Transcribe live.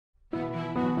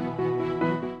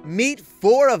Meet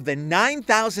 4 of the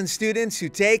 9,000 students who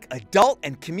take adult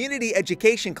and community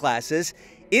education classes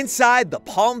inside the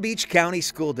Palm Beach County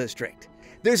School District.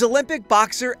 There's Olympic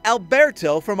boxer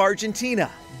Alberto from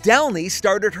Argentina. Delny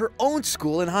started her own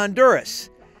school in Honduras.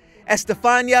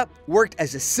 Estefania worked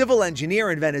as a civil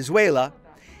engineer in Venezuela.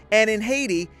 And in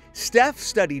Haiti, Steph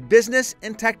studied business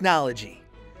and technology.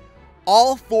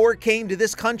 All 4 came to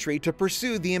this country to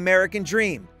pursue the American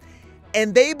dream.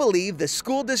 And they believe the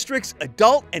school district's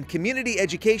adult and community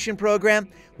education program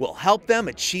will help them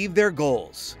achieve their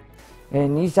goals.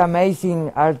 And it's amazing,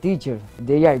 our teachers,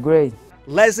 they are great.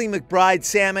 Leslie McBride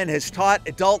Salmon has taught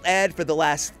adult ed for the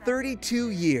last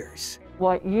 32 years.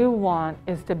 What you want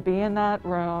is to be in that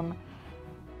room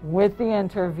with the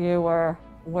interviewer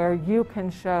where you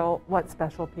can show what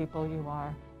special people you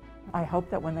are. I hope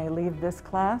that when they leave this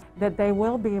class, that they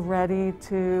will be ready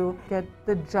to get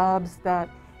the jobs that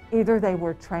either they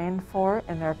were trained for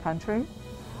in their country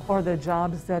or the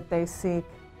jobs that they seek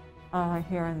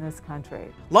here in this country.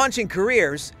 Launching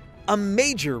careers, a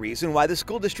major reason why the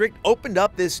school district opened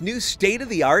up this new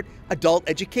state-of-the-art adult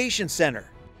education center.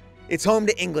 It's home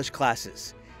to English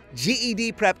classes,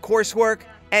 GED prep coursework,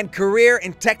 and career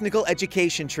and technical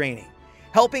education training,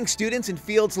 helping students in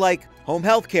fields like home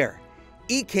health care,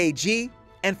 EKG,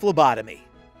 and phlebotomy.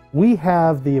 We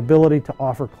have the ability to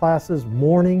offer classes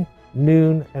morning,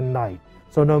 noon, and night.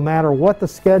 So no matter what the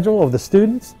schedule of the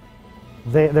students,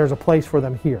 there's a place for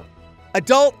them here.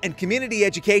 Adult and community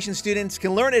education students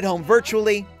can learn at home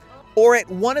virtually or at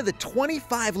one of the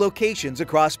 25 locations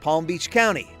across Palm Beach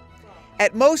County.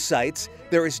 At most sites,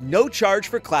 there is no charge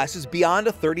for classes beyond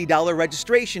a $30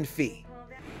 registration fee.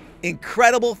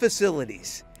 Incredible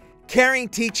facilities, caring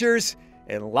teachers,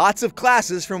 and lots of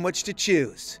classes from which to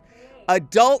choose.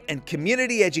 Adult and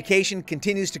community education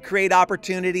continues to create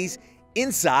opportunities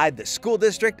inside the school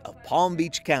district of Palm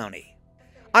Beach County.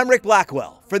 I'm Rick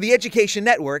Blackwell for the Education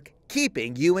Network,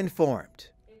 keeping you informed.